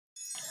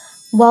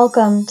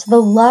Welcome to the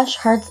Lush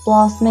Hearts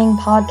Blossoming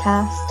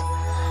podcast.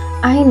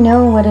 I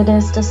know what it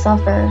is to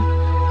suffer.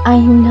 I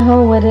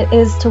know what it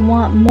is to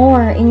want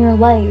more in your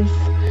life.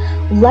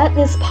 Let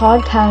this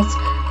podcast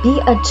be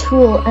a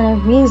tool and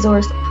a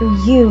resource for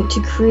you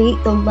to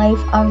create the life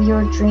of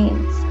your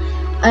dreams.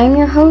 I'm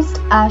your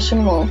host,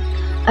 Ashen Wolf.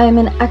 I am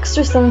an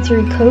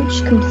extrasensory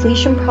coach,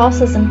 completion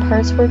process and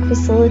parts work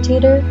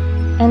facilitator,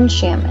 and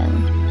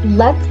shaman.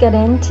 Let's get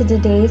into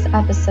today's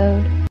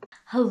episode.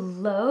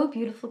 Hello,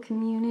 beautiful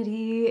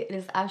community. It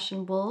is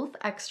Ashen Wolf,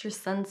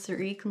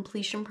 extrasensory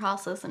completion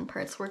process and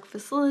parts work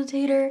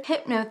facilitator,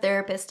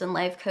 hypnotherapist, and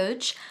life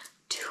coach.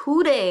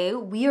 Today,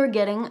 we are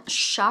getting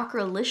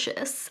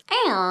chakralicious,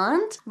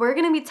 and we're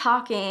going to be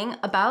talking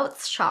about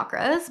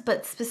chakras,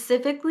 but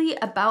specifically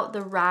about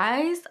the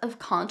rise of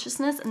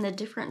consciousness and the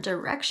different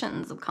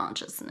directions of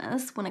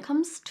consciousness when it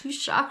comes to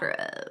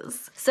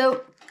chakras. So,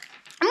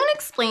 I'm going to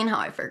explain how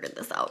I figured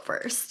this out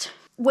first.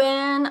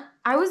 When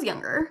I was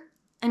younger,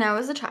 and I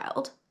was a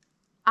child,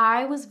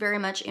 I was very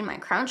much in my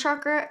crown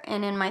chakra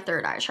and in my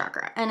third eye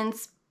chakra. And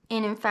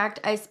in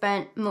fact, I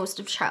spent most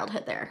of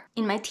childhood there.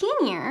 In my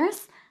teen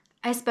years,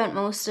 I spent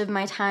most of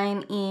my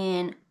time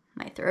in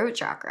my throat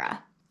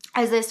chakra.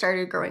 As I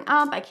started growing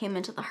up, I came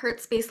into the heart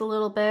space a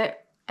little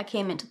bit. I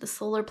came into the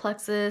solar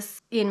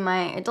plexus. In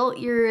my adult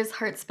years,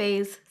 heart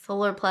space,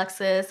 solar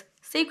plexus,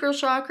 sacral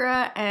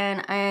chakra,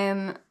 and I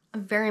am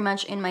very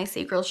much in my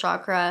sacral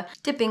chakra,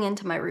 dipping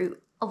into my root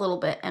a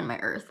little bit and my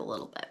earth a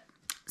little bit.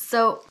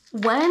 So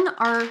when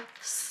our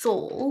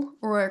soul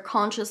or our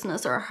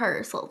consciousness or our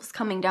higher self is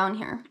coming down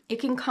here, it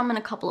can come in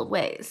a couple of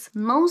ways.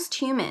 Most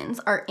humans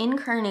are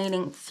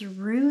incarnating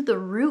through the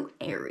root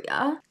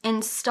area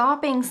and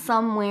stopping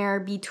somewhere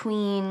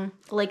between,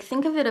 like,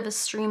 think of it as a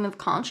stream of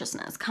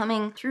consciousness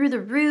coming through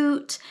the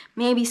root,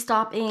 maybe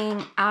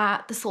stopping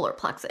at the solar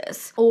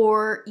plexus.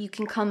 Or you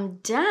can come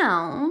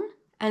down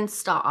and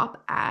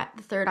stop at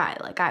the third eye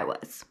like I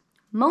was.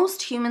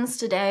 Most humans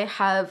today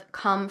have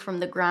come from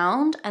the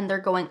ground and they're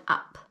going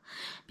up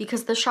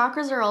because the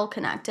chakras are all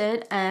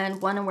connected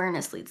and one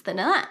awareness leads to the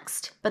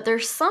next. But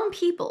there's some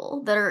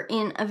people that are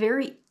in a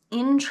very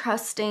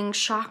interesting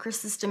chakra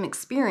system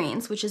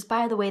experience, which is,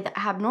 by the way, the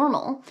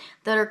abnormal,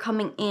 that are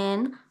coming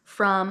in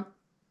from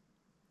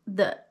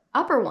the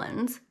upper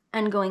ones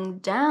and going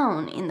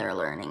down in their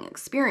learning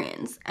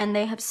experience. And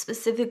they have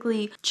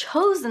specifically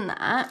chosen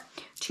that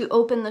to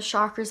open the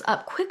chakras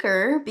up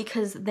quicker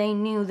because they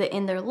knew that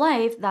in their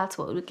life, that's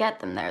what would get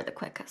them there the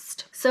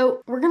quickest.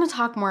 So we're gonna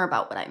talk more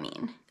about what I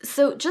mean.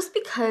 So just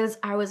because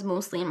I was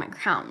mostly in my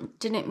crown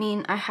didn't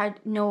mean I had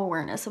no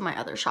awareness of my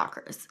other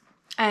chakras.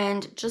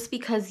 And just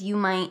because you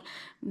might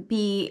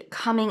be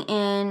coming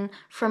in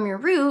from your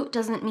root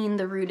doesn't mean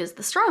the root is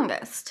the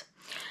strongest.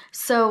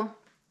 So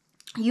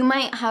you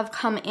might have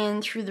come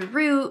in through the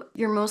root.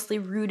 You're mostly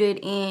rooted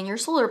in your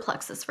solar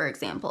plexus, for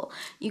example.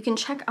 You can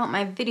check out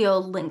my video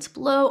linked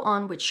below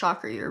on which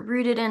chakra you're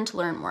rooted in to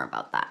learn more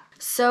about that.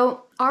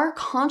 So our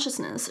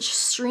consciousness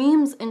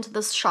streams into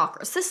the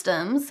chakra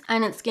systems,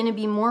 and it's going to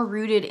be more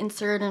rooted in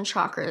certain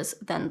chakras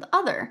than the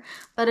other.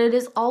 But it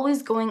is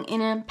always going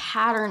in a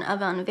pattern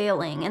of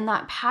unveiling, and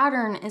that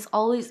pattern is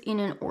always in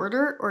an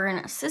order or in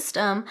a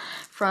system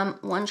from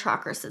one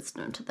chakra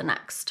system to the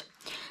next.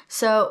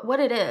 So what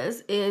it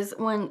is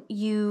when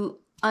you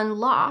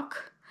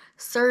unlock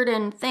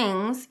certain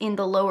things in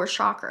the lower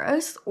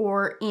chakras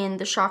or in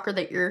the chakra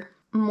that you're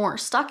more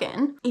stuck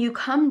in, you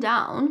come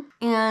down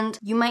and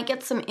you might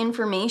get some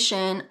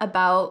information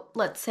about,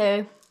 let's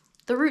say,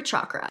 the root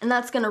chakra, and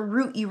that's going to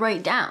root you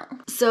right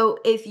down. So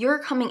if you're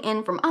coming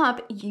in from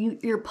up,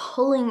 you're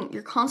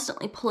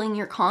constantly pulling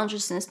your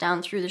consciousness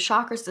down through the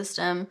chakra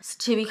system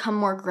to become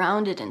more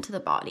grounded into the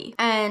body.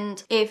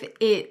 And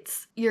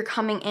if you're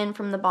coming in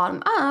from the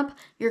bottom up,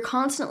 you're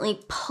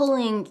constantly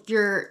pulling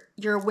your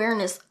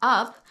awareness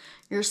up,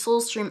 your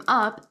soul stream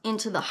up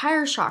into the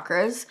higher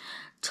chakras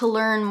to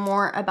learn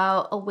more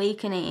about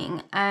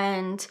awakening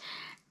and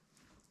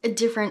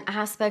different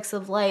aspects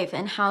of life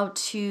and how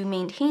to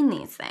maintain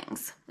these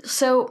things.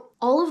 So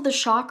all of the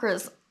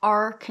chakras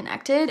are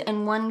connected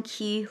and one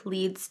key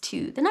leads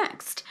to the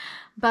next.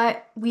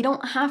 But we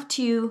don't have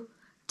to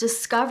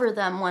discover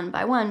them one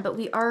by one, but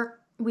we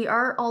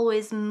are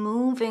always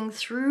moving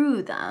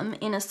through them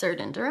in a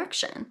certain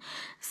direction.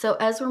 So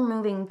as we're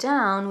moving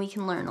down, we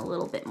can learn a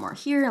little bit more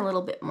here, a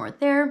little bit more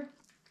there.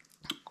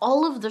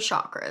 All of the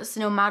chakras,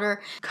 no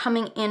matter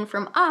coming in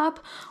from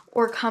up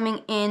or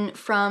coming in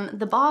from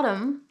the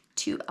bottom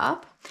to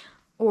up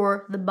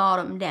or the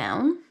bottom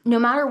down, no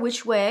matter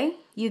which way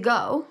you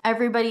go,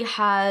 everybody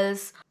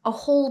has a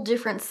whole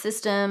different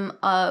system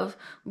of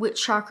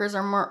which chakras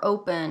are more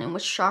open and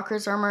which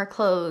chakras are more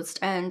closed.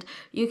 And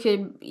you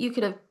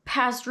could have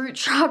passed root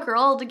chakra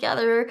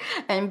altogether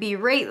and be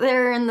right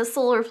there in the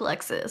solar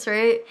plexus,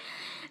 right?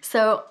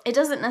 So it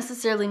doesn't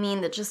necessarily mean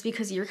that just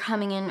because you're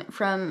coming in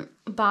from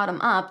bottom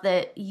up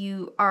that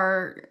you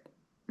are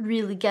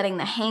really getting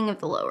the hang of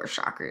the lower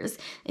chakras.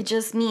 It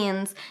just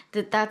means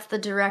that that's the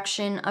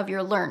direction of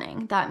your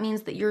learning. That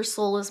means that your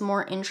soul is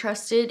more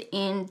interested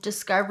in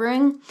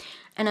discovering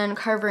and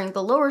uncovering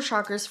the lower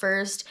chakras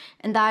first,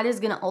 and that is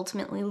going to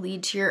ultimately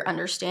lead to your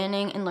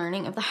understanding and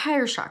learning of the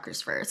higher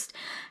chakras first.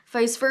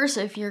 Vice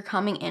versa, if you're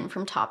coming in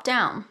from top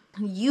down.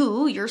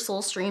 Your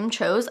soul stream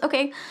chose,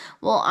 okay,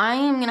 well, I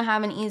am going to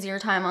have an easier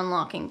time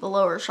unlocking the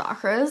lower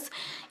chakras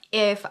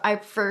if I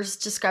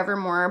first discover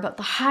more about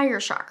the higher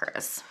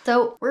chakras.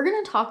 So we're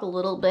going to talk a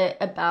little bit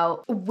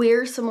about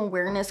where some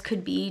awareness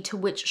could be to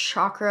which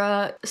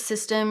chakra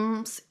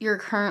systems you're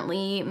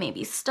currently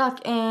maybe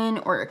stuck in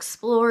or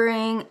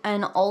exploring,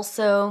 and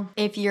also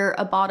if you're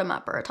a bottom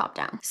up or a top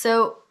down.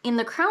 So in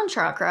the crown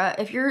chakra,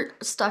 if you're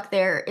stuck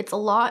there, it's a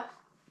lot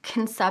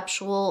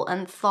conceptual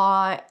and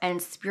thought and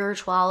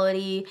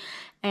spirituality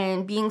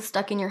and being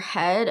stuck in your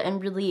head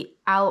and really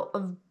out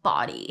of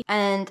body.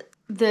 And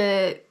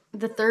the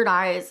third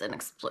eye is an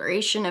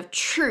exploration of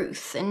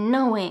truth and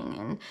knowing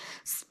and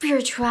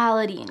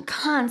spirituality and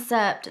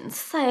concept and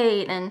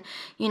sight and,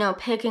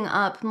 picking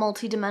up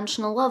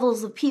multidimensional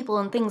levels of people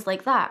and things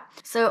like that.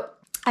 So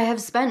I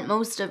have spent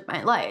most of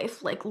my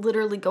life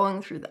literally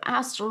going through the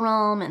astral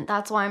realm, and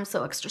that's why I'm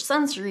so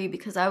extrasensory,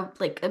 because I was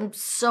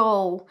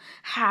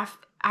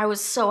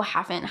so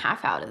half in,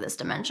 half out of this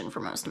dimension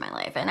for most of my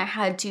life, and I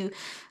had to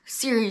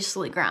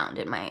seriously ground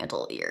in my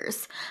adult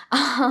years.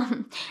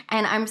 And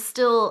I'm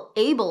still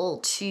able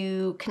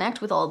to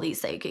connect with all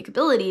these psychic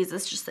abilities.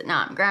 It's just that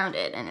now I'm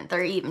grounded, and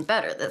they're even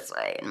better this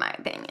way, in my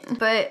opinion.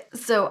 But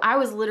so I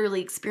was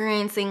literally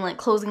experiencing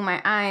closing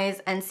my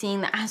eyes and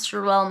seeing the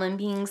astral realm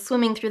and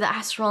swimming through the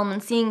astral realm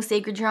and seeing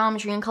sacred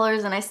geometry and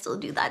colors, and I still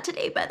do that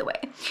today, by the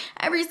way.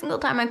 Every single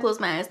time I close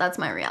my eyes, that's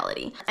my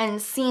reality.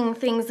 And seeing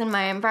things in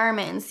my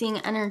environment and seeing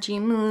energy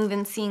move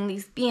and seeing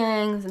these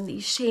beings and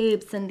these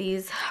shapes and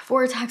these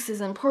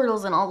vortexes and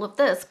portals and all of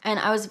this. And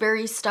I was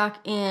very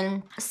stuck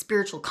in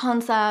spiritual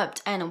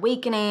concept and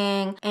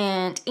awakening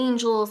and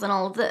angels and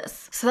all of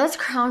this. So that's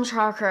crown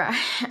chakra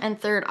and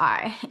third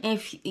eye,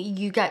 if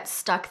you get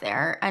stuck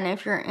there and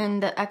if you're in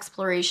the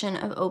exploration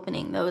of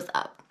opening those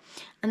up.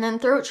 And then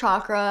throat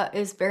chakra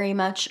is very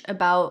much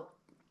about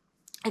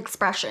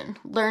expression,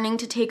 learning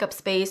to take up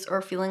space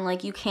or feeling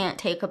like you can't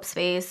take up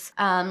space,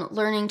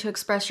 learning to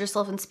express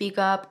yourself and speak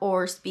up,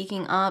 or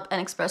speaking up and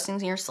expressing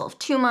yourself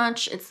too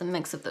much. It's a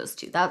mix of those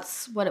two.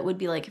 That's what it would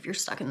be like if you're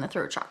stuck in the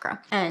throat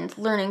chakra, and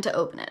learning to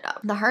open it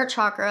up. The heart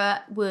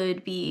chakra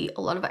would be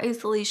a lot of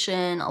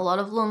isolation, a lot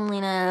of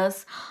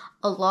loneliness,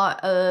 a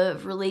lot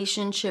of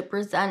relationship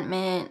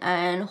resentment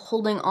and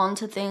holding on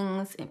to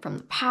things from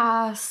the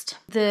past.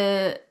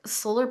 The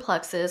solar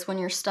plexus, when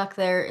you're stuck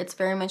there, it's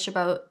very much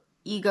about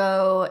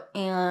ego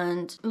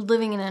and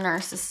living in a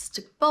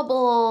narcissistic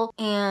bubble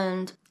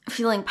and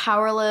feeling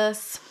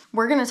powerless.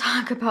 We're going to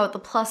talk about the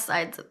plus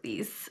sides of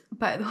these,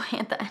 by the way,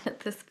 at the end of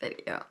this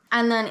video.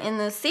 And then in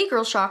the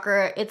sacral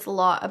chakra, it's a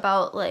lot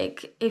about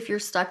if you're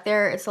stuck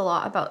there, it's a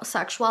lot about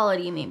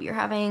sexuality. Maybe you're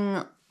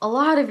having a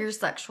lot of your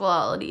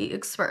sexuality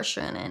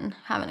expression and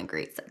having a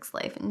great sex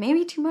life, and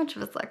maybe too much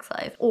of a sex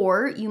life.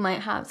 Or you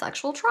might have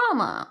sexual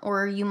trauma,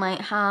 or you might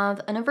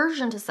have an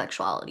aversion to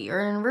sexuality,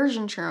 or an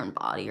aversion to your own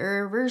body,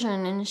 or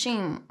aversion and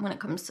shame when it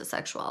comes to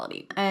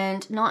sexuality,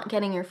 and not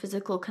getting your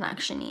physical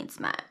connection needs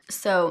met.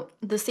 So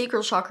the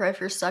sacral chakra,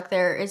 if you're stuck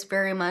there, is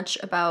very much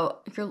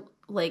about your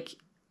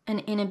an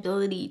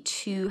inability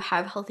to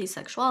have healthy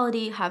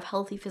sexuality, have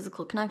healthy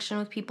physical connection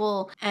with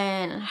people,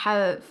 and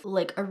have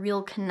a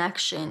real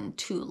connection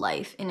to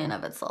life in and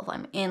of itself.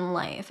 I'm in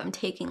life, I'm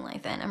taking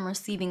life in, I'm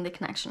receiving the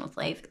connection with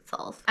life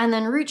itself. And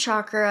then root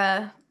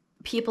chakra,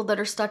 people that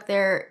are stuck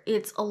there,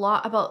 it's a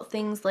lot about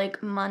things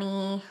like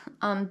money,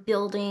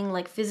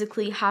 building,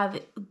 physically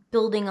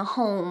building a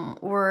home,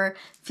 or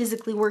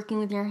physically working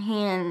with your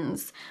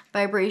hands,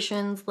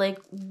 vibrations like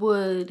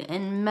wood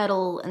and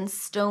metal and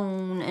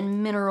stone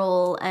and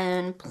mineral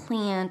and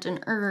plant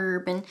and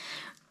herb, and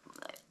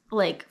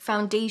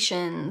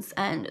foundations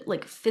and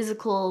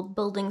physical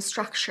building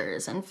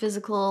structures and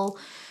physical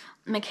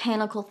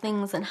mechanical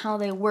things and how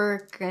they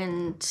work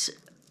and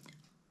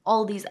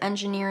all these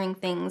engineering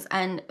things.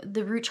 And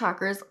the root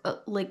chakra is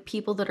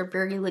people that are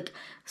very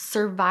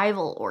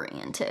survival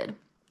oriented.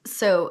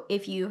 So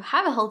if you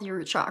have a healthy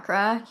root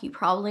chakra, you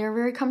probably are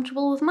very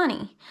comfortable with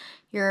money.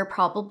 You're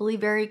probably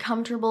very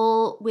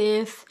comfortable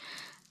with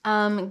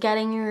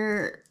getting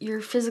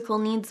your physical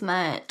needs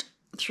met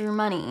through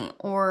money,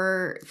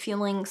 or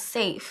feeling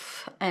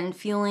safe and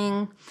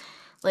feeling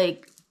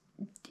like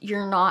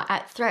you're not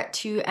at threat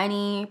to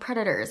any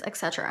predators,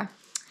 etc.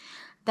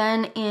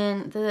 Then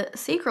in the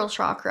sacral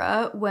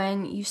chakra,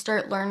 when you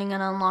start learning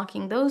and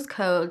unlocking those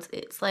codes,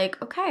 it's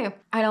okay,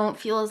 I don't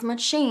feel as much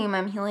shame.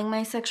 I'm healing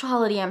my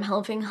sexuality. I'm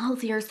having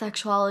healthier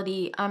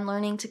sexuality. I'm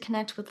learning to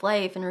connect with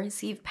life and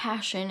receive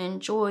passion and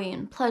joy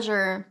and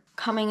pleasure.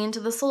 Coming into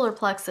the solar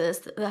plexus,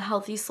 the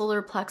healthy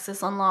solar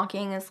plexus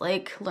unlocking is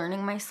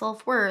learning my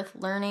self-worth,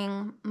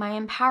 learning my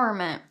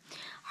empowerment.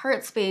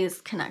 Heart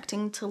space,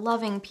 connecting to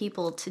loving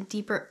people, to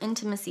deeper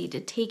intimacy, to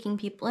taking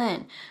people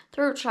in.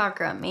 Throat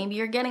chakra, maybe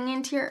you're getting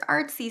into your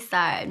artsy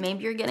side.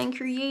 Maybe you're getting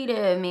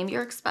creative. Maybe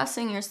you're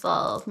expressing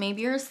yourself.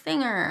 Maybe you're a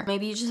singer.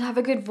 Maybe you just have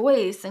a good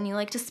voice and you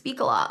like to speak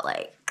a lot.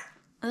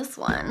 This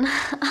one.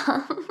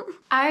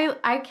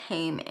 I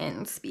came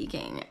in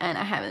speaking and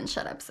I haven't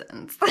shut up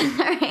since.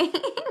 Right?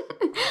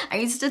 I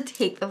used to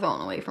take the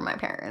phone away from my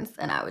parents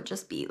and I would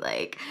just be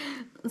like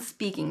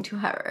speaking to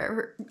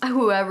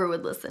whoever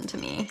would listen to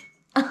me.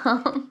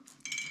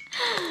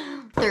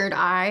 Third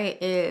eye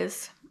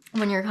is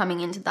when you're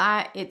coming into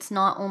that, it's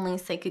not only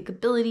psychic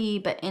ability,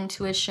 but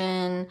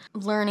intuition,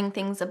 learning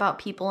things about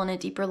people on a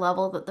deeper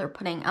level that they're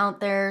putting out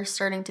there,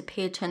 starting to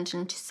pay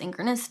attention to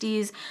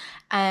synchronicities.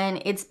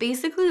 And it's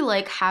basically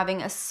like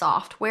having a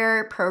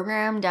software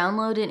program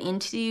downloaded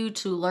into you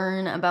to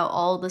learn about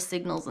all the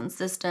signals and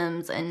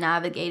systems and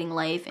navigating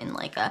life in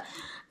like a,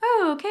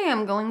 oh, okay,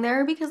 I'm going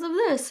there because of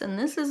this, and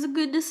this is a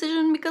good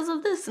decision because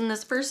of this, and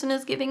this person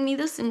is giving me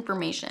this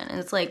information. And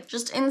it's like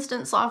just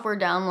instant software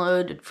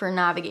download for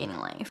navigating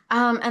life.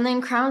 And then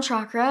crown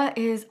chakra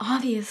is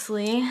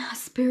obviously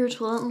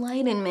spiritual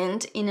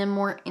enlightenment in a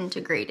more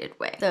integrated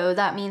way. So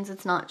that means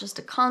it's not just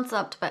a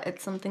concept, but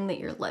it's something that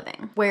you're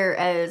living.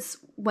 Whereas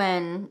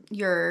when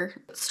you're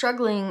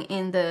struggling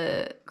in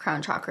the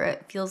crown chakra,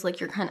 it feels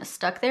like you're kind of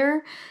stuck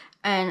there,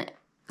 and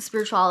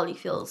spirituality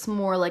feels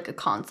more like a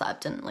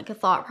concept and like a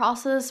thought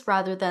process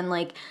rather than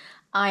like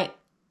I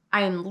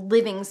am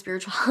living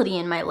spirituality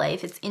in my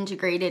life. It's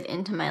integrated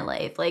into my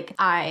life. Like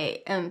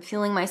I am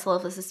feeling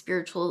myself as a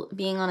spiritual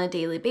being on a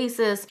daily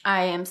basis.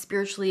 I am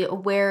spiritually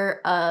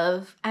aware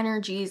of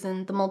energies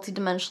and the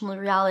multidimensional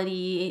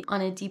reality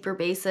on a deeper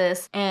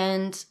basis.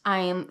 And I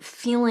am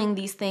feeling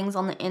these things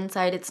on the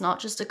inside. It's not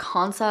just a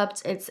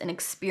concept. It's an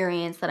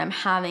experience that I'm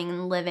having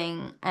and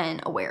living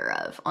and aware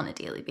of on a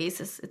daily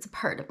basis. It's a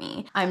part of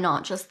me. I'm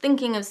not just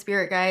thinking of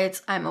spirit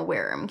guides. I'm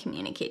aware I'm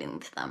communicating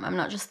with them. I'm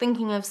not just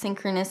thinking of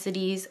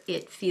synchronicities.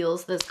 It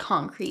feels this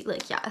concrete,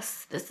 like,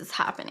 yes, this is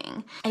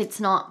happening. It's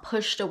not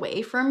pushed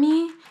away from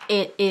me.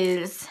 It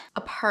is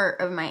a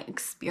part of my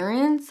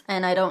experience,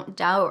 and I don't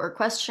doubt or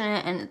question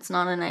it, and it's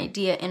not an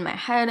idea in my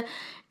head.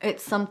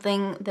 It's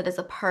something that is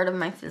a part of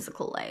my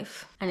physical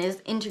life and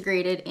is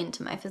integrated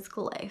into my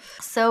physical life.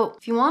 So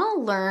if you want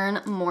to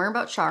learn more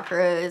about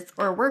chakras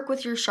or work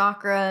with your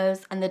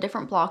chakras and the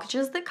different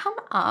blockages that come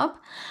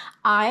up,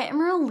 I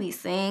am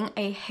releasing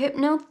a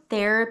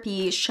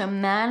hypnotherapy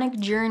shamanic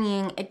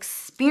journeying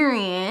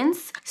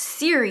experience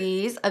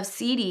series of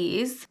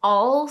CDs.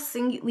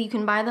 You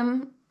can buy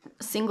them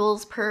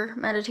singles per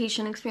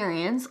meditation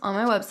experience on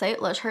my website,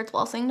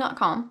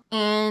 lushheartsblossoming.com.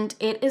 And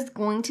it is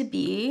going to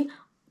be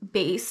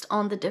based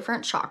on the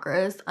different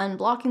chakras,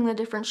 unblocking the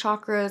different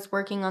chakras,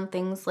 working on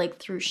things like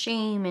through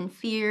shame and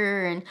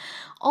fear and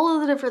all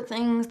of the different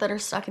things that are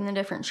stuck in the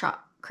different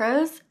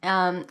chakras.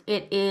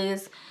 It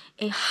is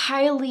a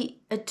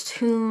highly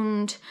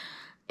attuned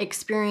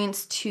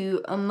experience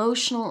to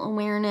emotional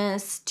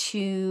awareness,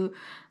 to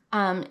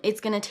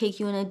it's going to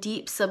take you in a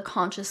deep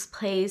subconscious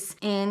place,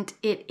 and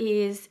it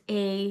is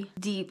a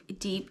deep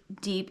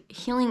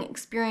healing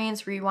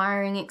experience,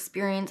 rewiring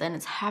experience, and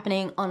it's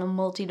happening on a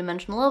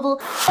multi-dimensional level.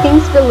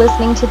 Thanks for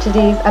listening to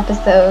today's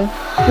episode.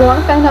 If you want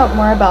to find out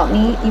more about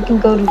me, you can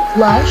go to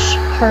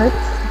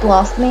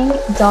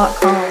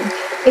lushheartsblossoming.com.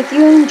 If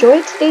you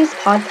enjoyed today's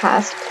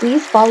podcast,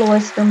 please follow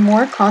us for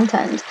more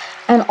content.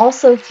 And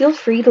also feel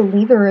free to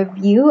leave a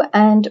review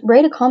and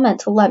write a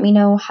comment to let me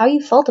know how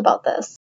you felt about this.